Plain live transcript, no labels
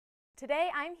Today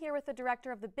I'm here with the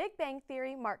director of The Big Bang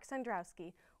Theory, Mark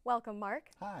Cendrowski. Welcome, Mark.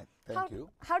 Hi, thank you.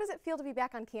 How does it feel to be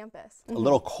back on campus? A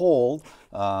little cold.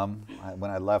 When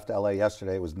I left LA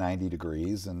yesterday, it was 90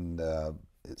 degrees, and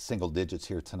it's single digits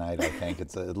here tonight. I think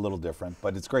it's a little different,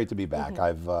 but it's great to be back.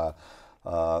 I've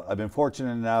been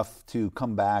fortunate enough to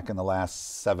come back in the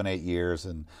last 7-8 years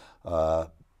and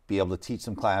be able to teach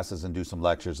some classes and do some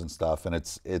lectures and stuff. And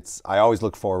I always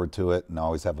look forward to it and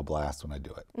always have a blast when I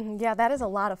do it. Yeah, that is a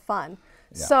lot of fun.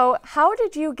 Yeah. So how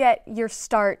did you get your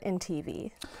start in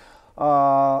TV?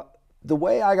 The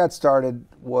way I got started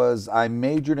was I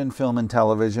majored in film and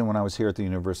television when I was here at the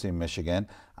University of Michigan.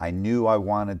 I knew I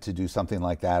wanted to do something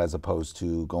like that as opposed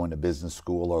to going to business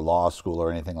school or law school or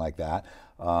anything like that.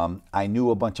 I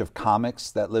knew a bunch of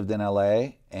comics that lived in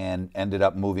LA and ended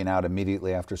up moving out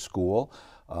immediately after school.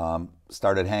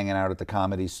 Started hanging out at the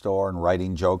Comedy Store and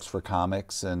writing jokes for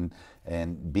comics and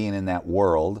being in that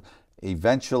world.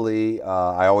 Eventually,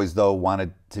 I always, though,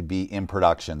 wanted to be in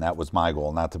production. That was my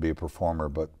goal, not to be a performer,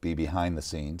 but be behind the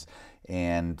scenes.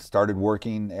 And started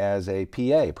working as a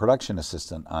PA, production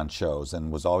assistant on shows, and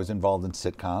was always involved in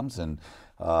sitcoms and,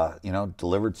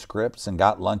 delivered scripts and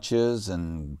got lunches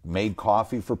and made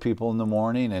coffee for people in the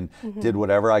morning and did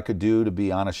whatever I could do to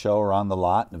be on a show or on the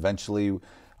lot. And eventually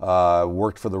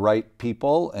worked for the right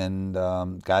people and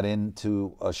got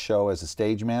into a show as a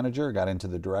stage manager, got into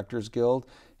the Directors Guild,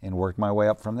 and worked my way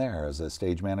up from there as a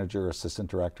stage manager, assistant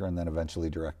director, and then eventually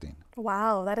directing.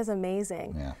 Wow, that is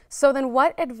amazing. Yeah. So then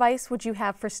what advice would you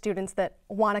have for students that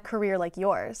want a career like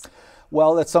yours?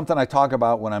 Well, that's something I talk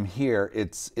about when I'm here.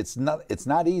 It's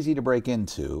not easy to break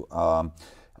into.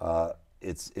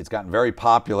 It's gotten very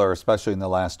popular, especially in the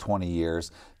last 20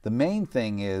 years. The main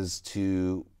thing is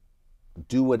to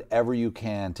do whatever you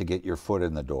can to get your foot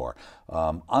in the door.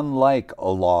 Unlike a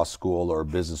law school or a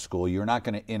business school, you're not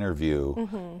going to interview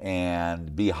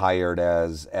and be hired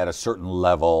at a certain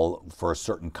level for a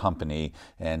certain company,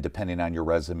 and depending on your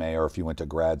resume or if you went to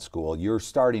grad school, you're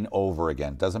starting over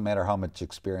again. Doesn't matter how much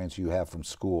experience you have from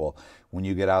school. When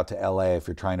you get out to LA, if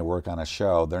you're trying to work on a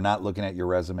show, they're not looking at your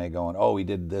resume going, oh, he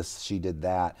did this, she did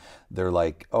that. They're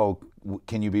like, oh,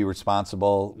 can you be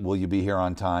responsible? Will you be here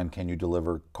on time? Can you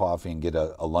deliver coffee and get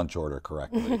a lunch order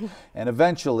correctly? And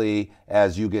eventually,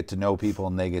 as you get to know people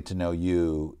and they get to know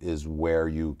you, is where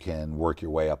you can work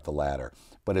your way up the ladder.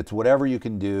 But it's whatever you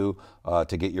can do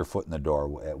to get your foot in the door.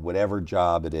 Whatever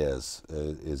job it is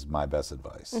my best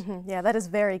advice. Yeah, that is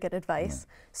very good advice.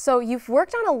 So you've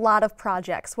worked on a lot of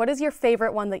projects. What is your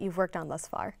favorite one that you've worked on thus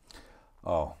far?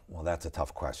 Oh, well, that's a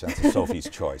tough question. That's a Sophie's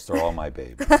choice. They're all my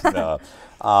babies.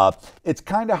 It's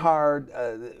kind of hard.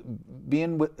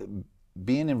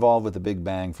 Being involved with the Big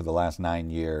Bang for the last 9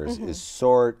 years is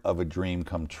sort of a dream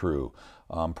come true.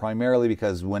 Primarily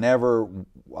because whenever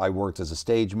I worked as a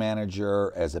stage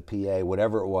manager, as a PA,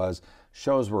 whatever it was,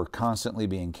 shows were constantly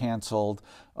being canceled.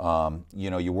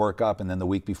 You work up and then the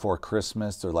week before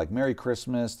Christmas, they're like, Merry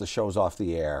Christmas, the show's off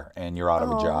the air and you're out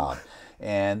of a job.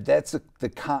 And that's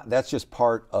just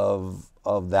part of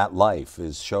that life,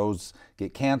 is shows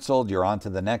get canceled, you're on to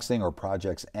the next thing, or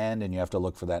projects end and you have to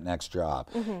look for that next job.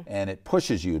 And it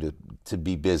pushes you to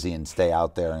be busy and stay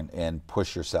out there and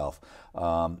push yourself.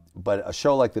 But a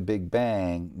show like The Big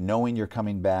Bang, knowing you're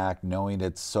coming back, knowing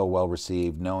it's so well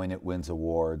received, knowing it wins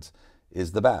awards,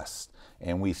 is the best.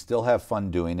 And we still have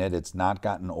fun doing it. It's not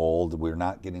gotten old. We're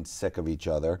not getting sick of each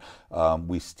other.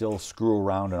 We still screw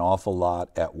around an awful lot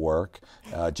at work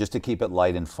just to keep it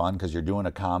light and fun, because you're doing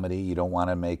a comedy. You don't want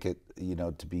to make it,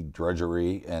 to be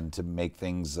drudgery and to make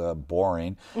things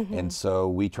boring. And so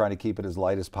we try to keep it as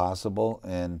light as possible.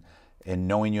 And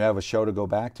knowing you have a show to go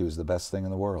back to is the best thing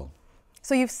in the world.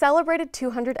 So you've celebrated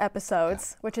 200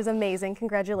 episodes, which is amazing.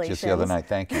 Congratulations. Just the other night.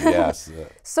 Thank you. Yes.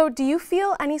 So do you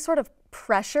feel any sort of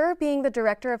pressure being the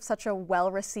director of such a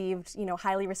well-received,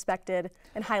 highly respected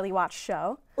and highly watched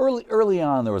show? Early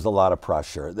on, there was a lot of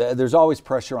pressure. There's always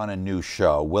pressure on a new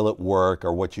show. Will it work,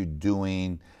 or what you're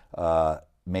doing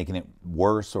making it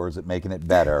worse, or is it making it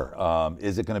better?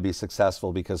 Is it going to be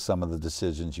successful because some of the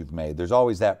decisions you've made? There's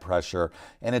always that pressure,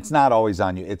 and it's not always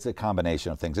on you. It's a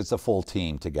combination of things. It's a full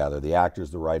team together. The actors,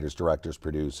 the writers, directors,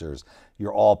 producers,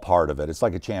 you're all part of it. It's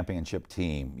like a championship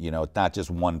team. It's not just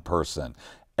one person.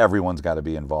 Everyone's got to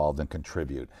be involved and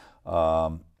contribute.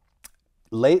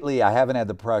 Lately, I haven't had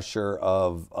the pressure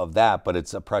of that, but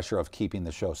it's a pressure of keeping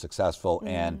the show successful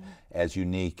and as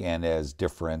unique and as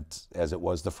different as it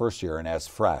was the first year and as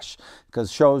fresh.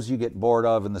 Because shows you get bored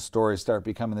of and the stories start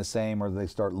becoming the same, or they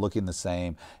start looking the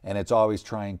same, and it's always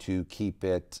trying to keep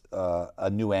it a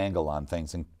new angle on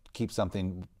things and keep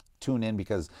something, tune in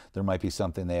because there might be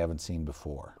something they haven't seen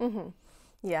before.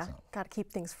 Yeah, got to keep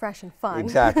things fresh and fun.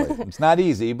 Exactly. It's not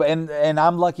easy, but and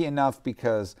I'm lucky enough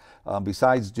because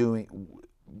besides doing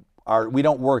we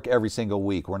don't work every single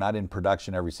week. We're not in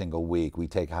production every single week. We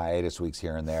take hiatus weeks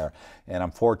here and there, and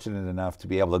I'm fortunate enough to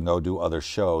be able to go do other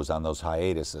shows on those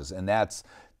hiatuses, and that's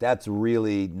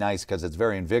really nice because it's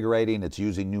very invigorating. It's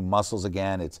using new muscles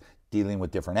again. It's dealing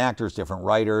with different actors, different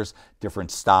writers,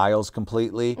 different styles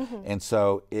completely. And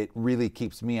so it really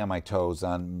keeps me on my toes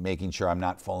on making sure I'm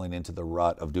not falling into the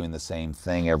rut of doing the same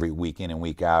thing every week in and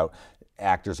week out.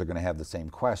 Actors are going to have the same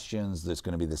questions. There's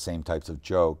going to be the same types of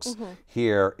jokes.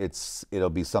 Here, it'll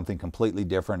be something completely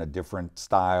different, a different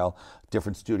style,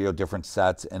 different studio, different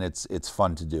sets, and it's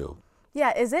fun to do.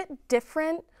 Yeah, is it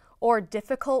different or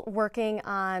difficult working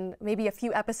on maybe a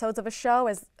few episodes of a show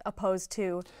as opposed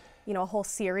to, you know, a whole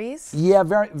series? Yeah,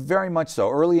 very, very much so.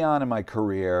 Early on in my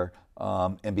career,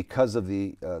 and because of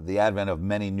the advent of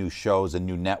many new shows and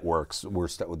new networks, the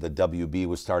WB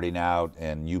was starting out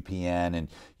and UPN, and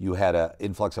you had an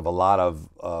influx of a lot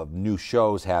of new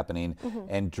shows happening,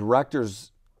 and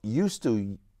directors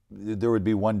there would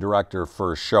be one director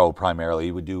for a show primarily.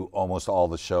 He would do almost all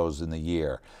the shows in the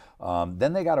year.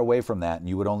 Then they got away from that, and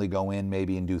you would only go in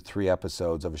maybe and do 3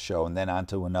 episodes of a show and then on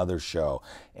to another show.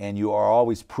 And you are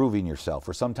always proving yourself.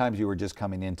 Or sometimes you were just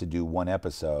coming in to do 1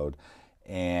 episode,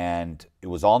 and it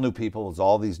was all new people, it was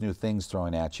all these new things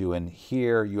thrown at you. And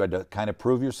here you had to kind of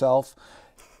prove yourself,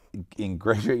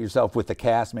 ingratiate yourself with the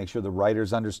cast, make sure the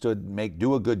writers understood,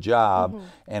 do a good job,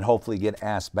 and hopefully get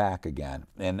asked back again.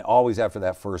 And always after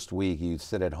that first week, you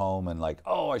sit at home and like,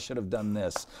 oh, I should have done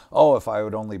this. Oh, if I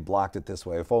would only blocked it this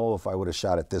way. If I would have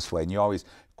shot it this way. And you always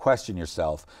question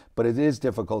yourself. But it is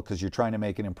difficult because you're trying to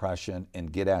make an impression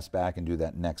and get asked back and do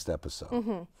that next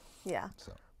episode. Yeah.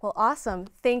 So. Well, awesome.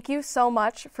 Thank you so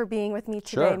much for being with me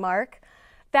today, Sure. Mark.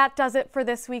 That does it for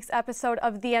this week's episode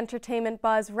of The Entertainment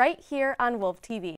Buzz right here on WOLV TV.